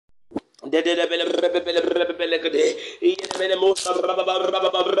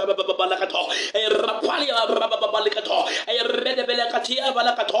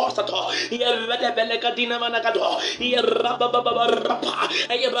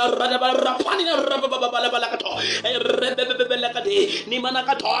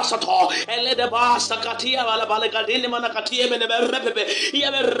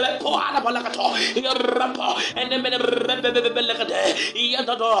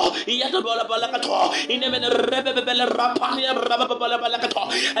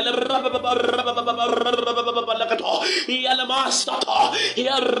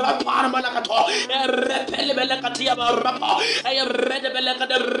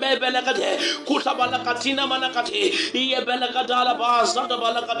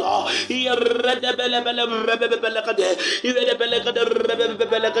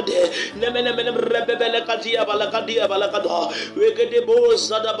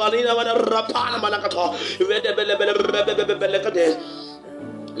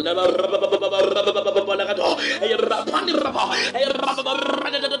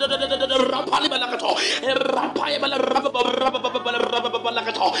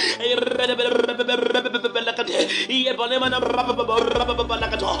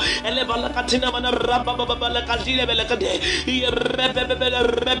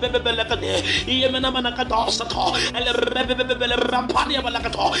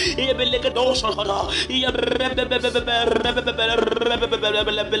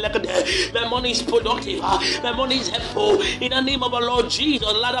My money is productive. My money is helpful. In the name of our Lord Jesus.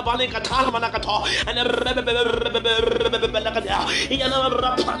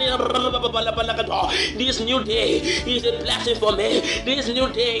 This new day is a blessing for me. This new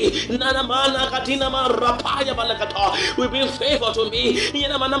day will be faithful to me.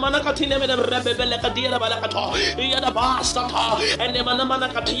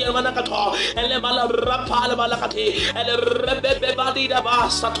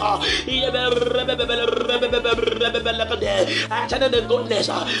 I tell the goodness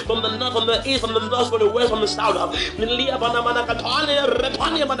from the north, from the east, from the north, from the west, from the south.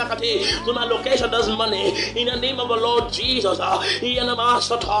 To my location does money in the name of the Lord Jesus.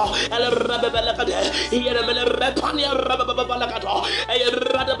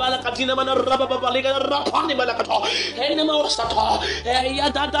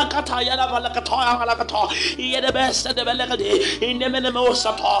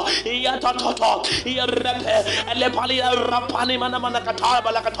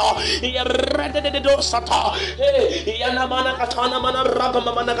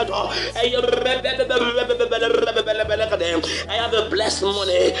 I have a blessed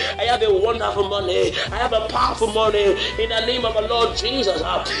money. I have a wonderful money. I have a powerful money in the name of the Lord Jesus.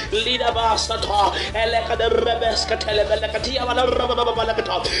 Leader Basata, Eleka the Rebes Catele Belakatia,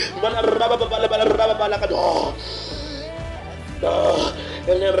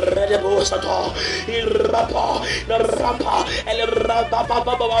 el rebo sato il rapa el rapa el rapa rapa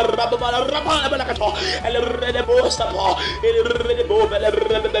balakato el rebo sapo il rebo bel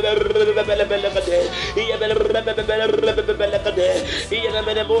belakade ia bel belakade ia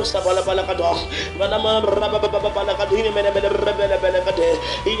rebo sapo balakato manama rapa balakadi mena bel belakade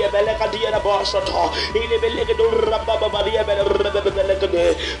ia belakadi na bosato ile belakado rapa balia bel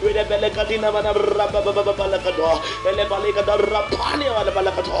belakade with belakadi na mana rapa balakado ele balakado rapani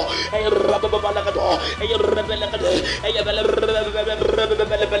balakato ay rabba balakato ay rebelakade ay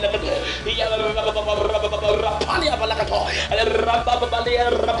belakade ya rapani balakato ay rabba balia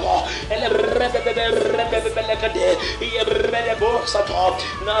rabba ay rebelakade ya rebelabo sato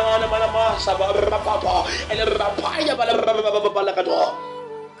na mana sabar rapapa ay rapaya balakato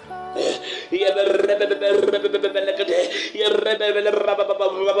ya belakade ya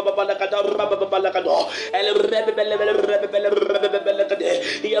balakado el rebelakade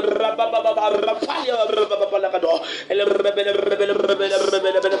ya balakado el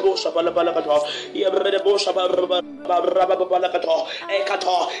rebelabo balakado ya rebelabo balakado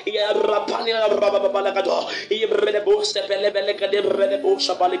ekato ya rapani balakado ya rebelabo balakade rebelabo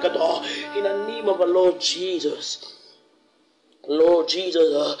balakado in the name of the Lord Jesus. Lord Jesus,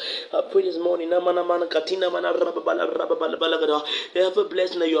 I pray this morning, every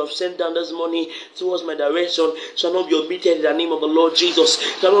blessing that you have sent down this morning towards my direction shall not be omitted in the name of the Lord Jesus.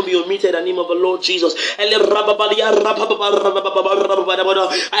 Shall not be omitted in the name of the Lord Jesus.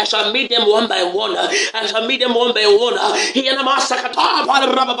 I shall meet them one by one. I shall meet them one by one.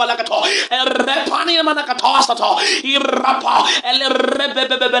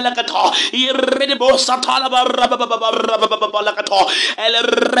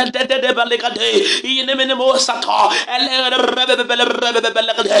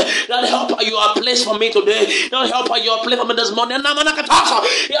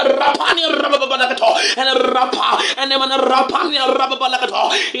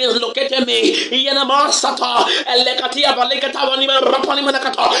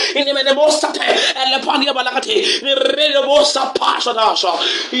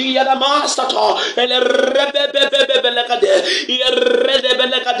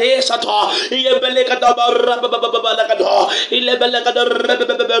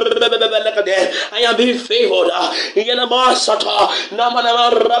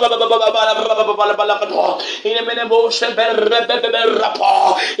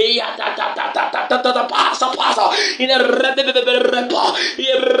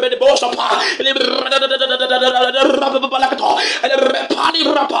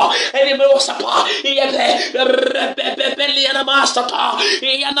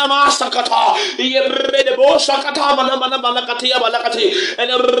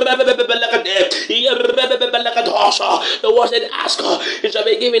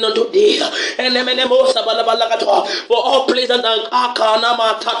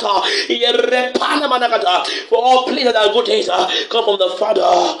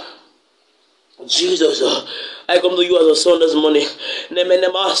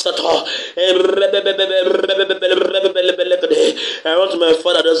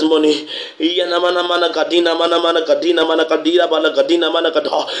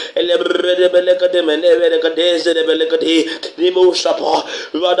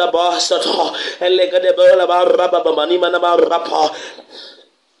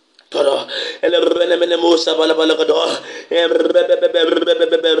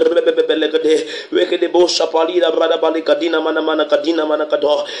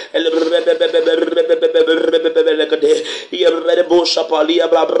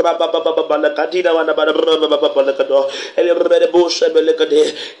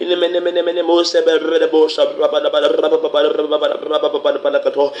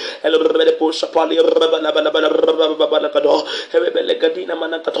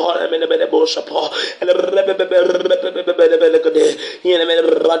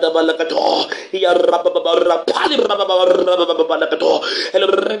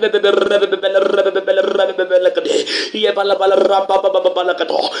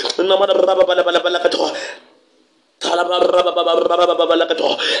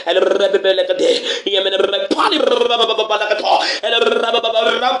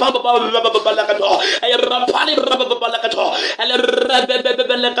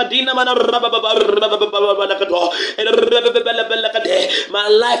 My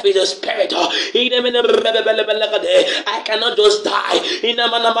life is a spirit. I cannot just die.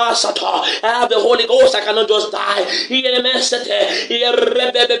 I have the Holy Ghost. I cannot just die.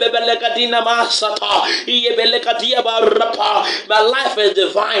 My life is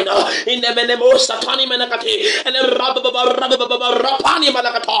divine. I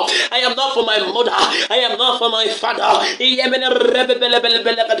am not for my mother. I am not for my father.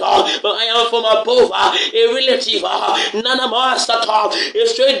 But I am from above, a relative. A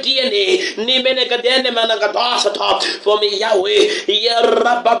straight DNA. For me, Yahweh.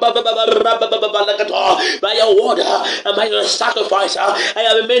 By your water and by your sacrifice, I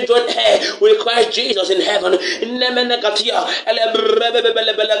have been joined here with Christ Jesus in heaven. I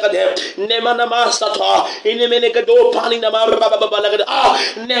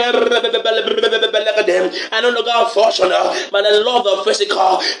don't know God fortune, but I love the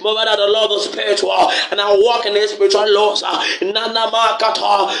physical, but I love the spiritual, and I walk in His spiritual laws. I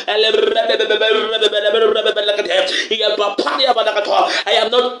am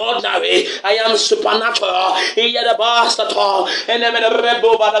not ordinary, I am supernatural.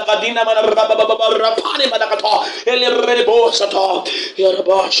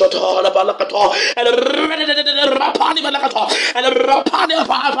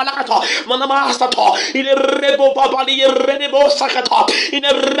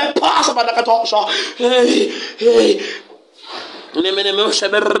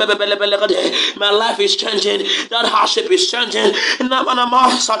 My life is changing. That hardship is changing.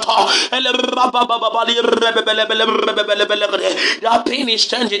 That pain is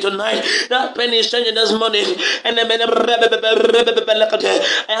changing tonight. That pain is changing this morning. And I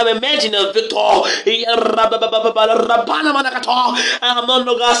am imagining a victor. I am no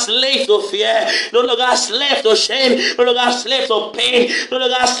longer slave to fear, no longer slave to shame, no longer slave to pain, no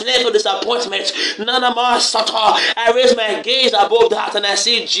longer slave to disappointment. I raise my gaze above that and I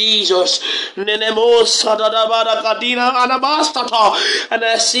see Jesus. And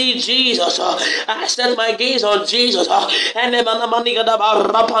I see Jesus. I set my gaze on Jesus. And then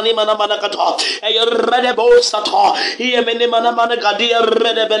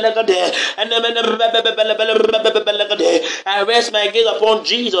I rest my gaze upon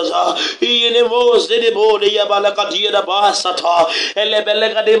Jesus. And he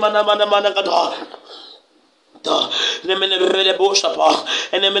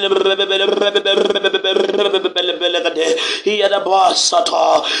had a boss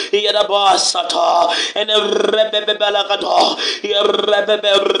he had a boss and a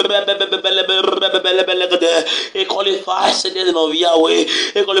he qualifies the name of Yahweh,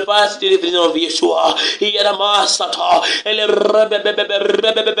 he qualifies the name of Yeshua, he had a master and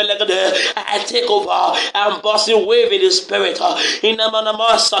I take over, I'm bossing wave in the spirit in a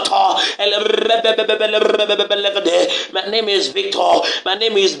master. My name is Victor. My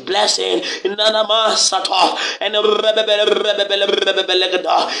name is Blessing. And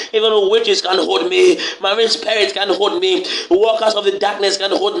even witches can hold me. Marine spirits can hold me. Workers of the darkness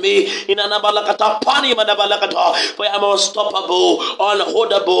can hold me. For I'm unstoppable,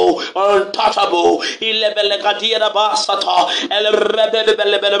 unholdable, untouchable.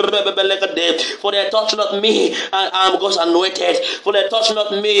 For they touch not me, I am God's anointed. For they touch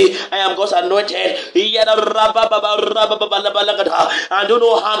not me, I am God's anointed. And do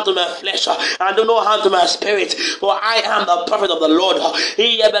no harm to my flesh, and do no harm to my spirit, for I am the prophet of the Lord.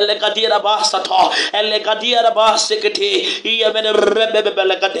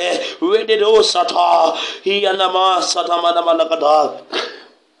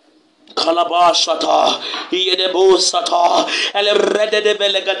 Kalabashata, Yedebo Sata, Elrede de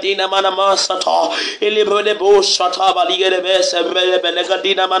Belegatina Manamasata, Elibrebo Sata, Balia de Bes,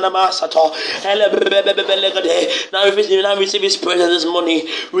 Belegatina Manamasata, Elebrebelegade. Now receive his presence this morning.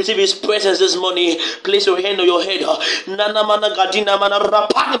 Receive his presence this morning. Place your hand on your head. Nana Managadina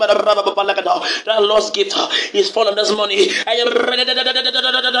Manarapani, that lost gift is fallen this morning. I am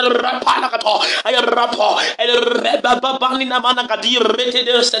Rapalakato, I am Rapa, Elrebabanina Managadi, Rete.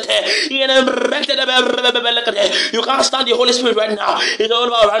 You can't stand the Holy Spirit right now. It's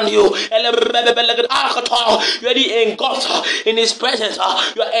all around you. You are engulfed in His presence.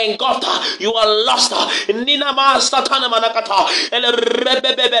 You are engulfed. You are lost. Ninama Satana Manakata.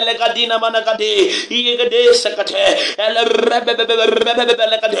 Rebebelegadina Managade. Yegade Secate.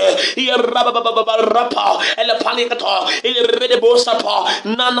 Rebebelegadé. Yerababa. El Panicata. El Redebosapa.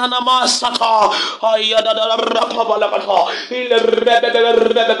 Nananama Sata. Ayada Rapa Balakata. El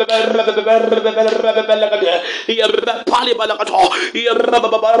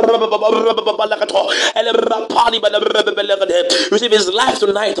receive his life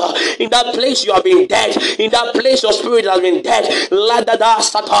tonight. In that place you have been dead. In that place your spirit has been dead.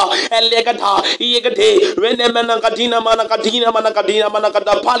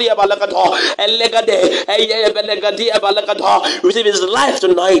 Receive his life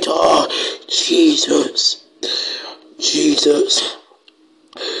tonight. Jesus.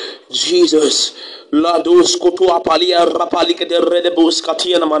 Jesus. La dos koto apalia rapalike de redebus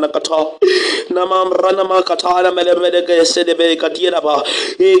katia manakata namam ranama katara mele redege sedebe katia ba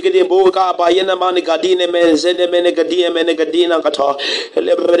egede boga ba yena mani gadine men zende mene gadina kata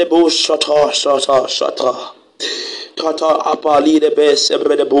ele redebus shata Tata apali de bes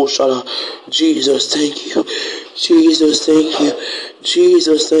redebus. Jesus, thank you. Jesus, thank you.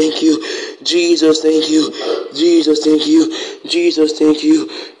 Jesus, thank you. Jesus, thank you. Jesus, thank you. Jesus, thank you.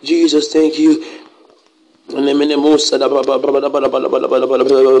 Jesus, thank you. Nemene musa da bala bala bala bala bala bala bala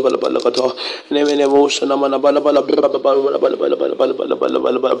bala bala kato nemene musa na mana bala bala bala bala bala bala bala bala bala bala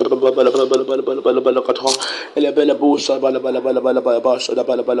bala bala bala kato ele bala busa bala bala bala bala bala basa da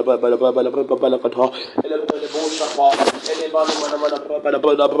bala bala bala bala bala kato ele bala busa pa ele bala mana mana bala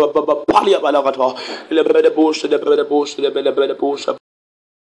bala bala palia bala kato ele bala busa de bala busa de bala busa.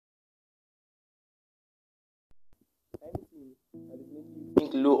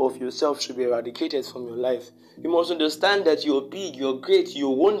 Think low of yourself should be eradicated from your life. You must understand that you're big, you're great, you're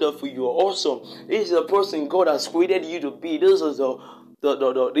wonderful, you're awesome. This is the person God has created you to be. This is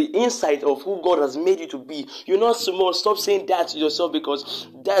the insight of who God has made you to be. You're not small. Stop saying that to yourself, because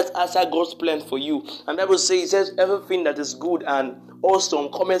that's outside God's plan for you. And the Bible says everything that is good and awesome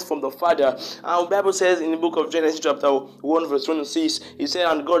cometh from the Father. And the Bible says in the book of Genesis chapter 1 verse 26, it said,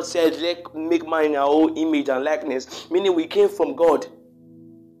 and God said, let make man in our own image and likeness, meaning we came from God.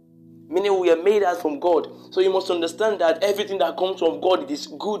 Meaning we are made as from God. So you must understand that everything that comes from God, it is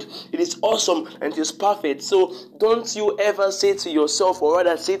good, it is awesome, and it is perfect. So don't you ever say to yourself, or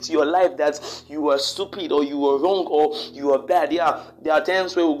rather say to your life, that you are stupid or you are wrong or you are bad. Yeah, there are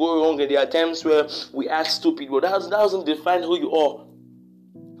times where we go wrong and there are times where we act stupid, but that doesn't define who you are.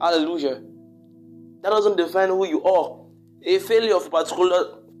 Hallelujah. That doesn't define who you are. A failure of a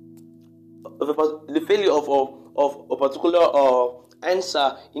particular the failure of a particular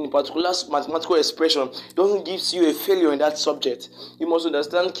answer in a particular mathematical expression doesn't give you a failure in that subject. You must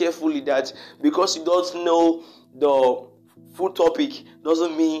understand carefully that because you don't know the full topic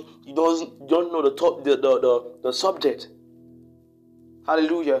doesn't mean you don't know the subject.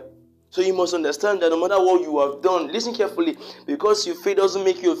 Hallelujah. So you must understand that no matter what you have done, listen carefully, because you fail doesn't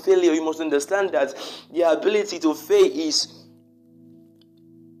make you a failure. You must understand that the ability to fail is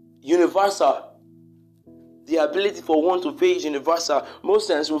universal. The ability for one to fail is universal. Most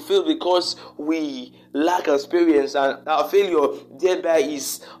times we fail because we lack experience, and our failure thereby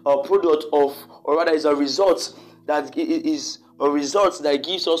is a product of, or rather is a result that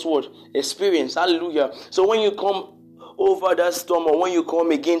gives us what? Experience. Hallelujah. So when you come over that storm, or when you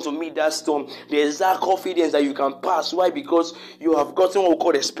come again to meet that storm, there's that confidence that you can pass. Why? Because you have gotten what we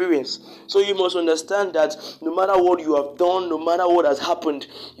call experience. So you must understand that no matter what you have done, no matter what has happened,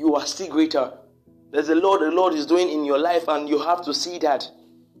 you are still greater. There's a lot the Lord is doing in your life, and you have to see that.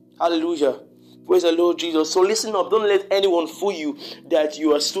 Hallelujah. Praise the Lord Jesus. So listen up. Don't let anyone fool you that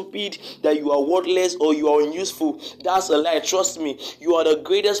you are stupid, that you are worthless, or you are unuseful. That's a lie. Trust me. You are the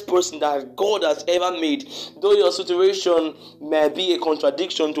greatest person that God has ever made. Though your situation may be a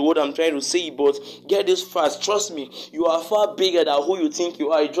contradiction to what I'm trying to say, but get this fast. Trust me. You are far bigger than who you think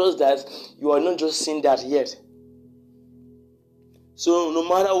you are. It's just that you are not just seeing that yet. So no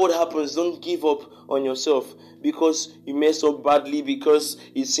matter what happens, don't give up on yourself because you messed up badly, because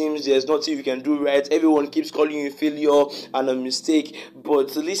it seems there's nothing you can do right. Everyone keeps calling you a failure and a mistake.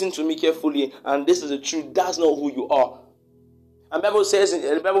 But listen to me carefully, and this is the truth. That's not who you are. And Bible says,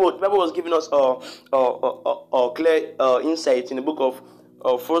 the Bible was giving us a clear insight in the book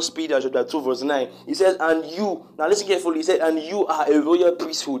of 1 Peter chapter 2 verse 9. He says, and you, now listen carefully, he said, and you are a royal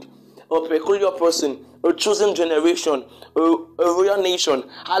priesthood, a peculiar person, a chosen generation, a royal nation.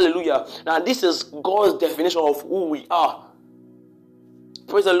 Hallelujah. Now this is God's definition of who we are.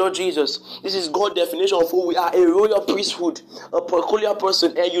 Praise the Lord Jesus. This is God's definition of who we are. A royal priesthood, a peculiar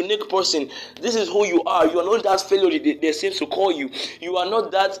person, a unique person. This is who you are. You are not that failure they seem to call you. You are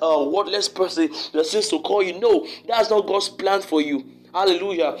not that worthless person that seems to call you. No, that's not God's plan for you.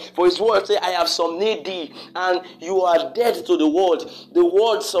 Hallelujah. For his word say, I have subdued thee, and you are dead to the world. The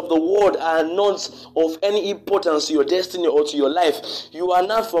words of the world are not of any importance to your destiny or to your life. You are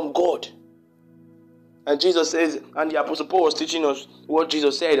not from God. And Jesus says, and the Apostle Paul was teaching us what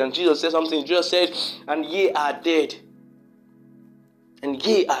Jesus said, and Jesus said something. Jesus said, and ye are dead. And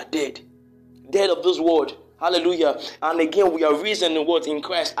ye are dead. Dead of this world. Hallelujah. And again, we are risen in what? In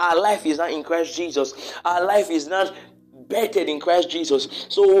Christ. Our life is not in Christ Jesus. Our life is not bettered in Christ Jesus.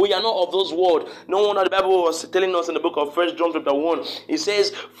 So we are not of those world. No wonder the Bible was telling us in the book of 1 John chapter 1. It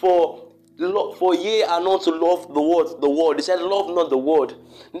says, For ye are not to love the world. It said, love not the world,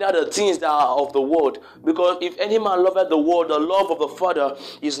 neither the things that are of the world. Because if any man loveth the world, the love of the Father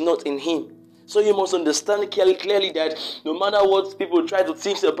is not in him. So you must understand clearly that no matter what people try to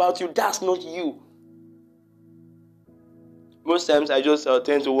think about you, that's not you. Most times I just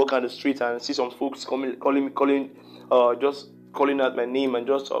tend to walk on the street and see some folks just calling out my name, and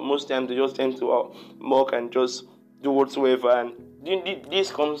just most times they just tend to mock and just do whatsoever. And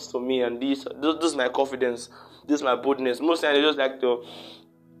this comes to me, and this is my confidence, this is my boldness. Most times they just like to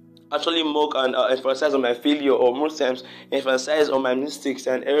actually mock and emphasize on my failure, or most times emphasize on my mistakes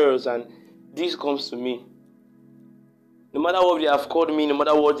and errors, and this comes to me. No matter what they have called me, no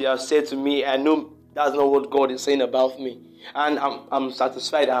matter what they have said to me, I know that's not what God is saying about me, and I'm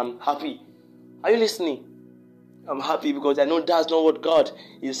satisfied. I'm happy. Are you listening? I'm happy because I know that's not what God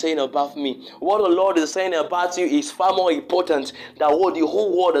is saying about me. What the Lord is saying about you is far more important than what the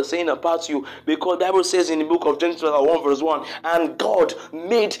whole world is saying about you. Because the Bible says in the book of Genesis 1 verse 1, and God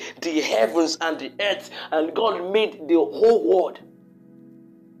made the heavens and the earth, and God made the whole world.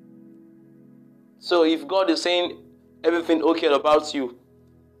 So if God is saying everything okay about you,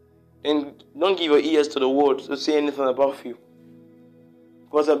 and don't give your ears to the world to say anything about you.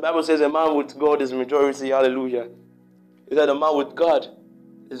 Because the Bible says a man with God is majority. Hallelujah. It said a man with God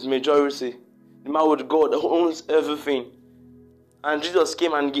is majority. The man with God owns everything. And Jesus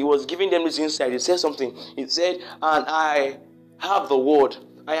came and he was giving them this insight. He said something. He said, and I have the word.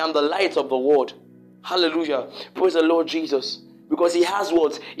 I am the light of the world. Hallelujah. Praise the Lord Jesus. Because he has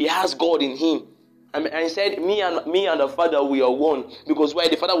what? He has God in him. And he said, me and the Father, we are one. Because why?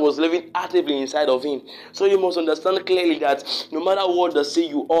 The Father was living actively inside of him. So you must understand clearly that no matter what they say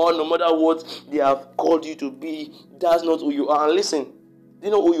you are, no matter what they have called you to be, that's not who you are. And listen, you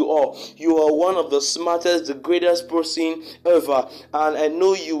know who you are. You are one of the smartest, the greatest person ever. And I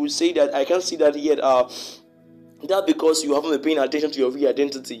know you will say that I can't see that yet. That because you haven't been paying attention to your real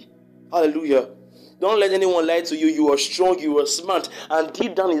identity. Hallelujah. Don't let anyone lie to you. You are strong, you are smart, and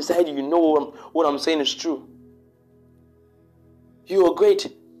deep down inside you know what I'm saying is true. You are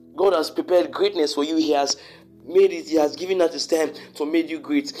great. God has prepared greatness for you. He has made it. He has given us his time to make you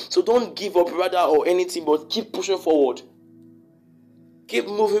great. So don't give up rather or anything, but keep pushing forward. Keep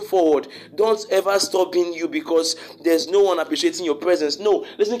moving forward. Don't ever stop being you because there's no one appreciating your presence. No,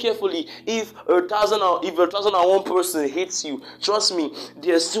 listen carefully. If 1,001 person hates you, trust me,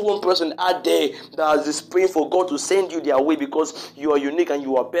 there's still one person out there that is praying for God to send you their way because you are unique and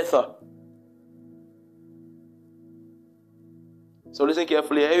you are better. So listen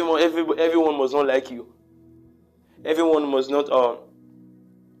carefully. Everyone must not like you. Everyone must not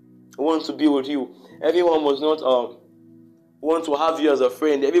want to be with you. Everyone must not want to have you as a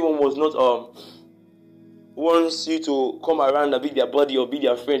friend. Everyone must not wants you to come around and be their buddy or be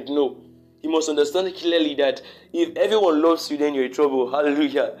their friend. No. You must understand clearly that if everyone loves you, then you're in trouble.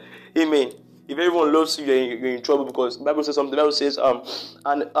 Hallelujah. Amen. If everyone loves you, then you're in trouble because the Bible says something. The Bible says, and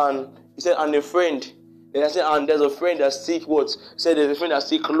he said, and a friend. Then I said, and there's a friend that stick what? Said there's a friend that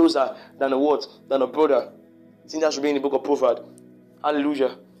stick closer than a what? Than a brother. I think that should be in the book of Proverbs.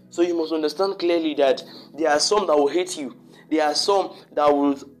 Hallelujah. So you must understand clearly that there are some that will hate you. There are some that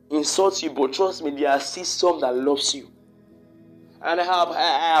will insult you, but trust me, there are still some that loves you. And I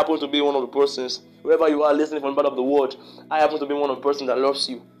happen to be one of the persons, wherever you are listening from part of the world, I happen to be one of the persons that loves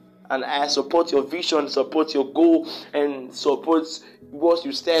you. And I support your vision, support your goal, and support what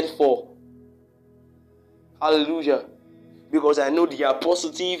you stand for. Hallelujah. Because I know they are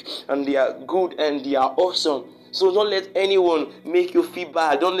positive and they are good and they are awesome. So don't let anyone make you feel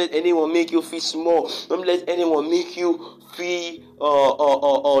bad. Don't let anyone make you feel small. Don't let anyone make you feel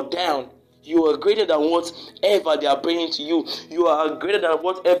down. You are greater than whatever they are bringing to you. You are greater than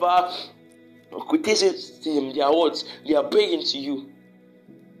whatever criticism they are bringing to you.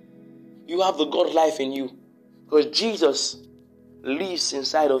 You have the God life in you. Because Jesus lives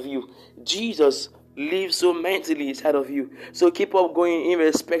inside of you. Jesus lives so mentally inside of you. So keep up going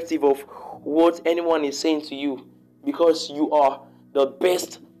irrespective of what anyone is saying to you. Because you are the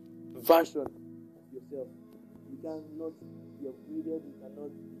best version of yourself. You cannot be upgraded. You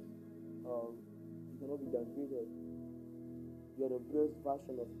cannot be downgraded. You are the best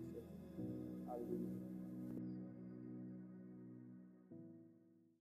version of yourself. Hallelujah.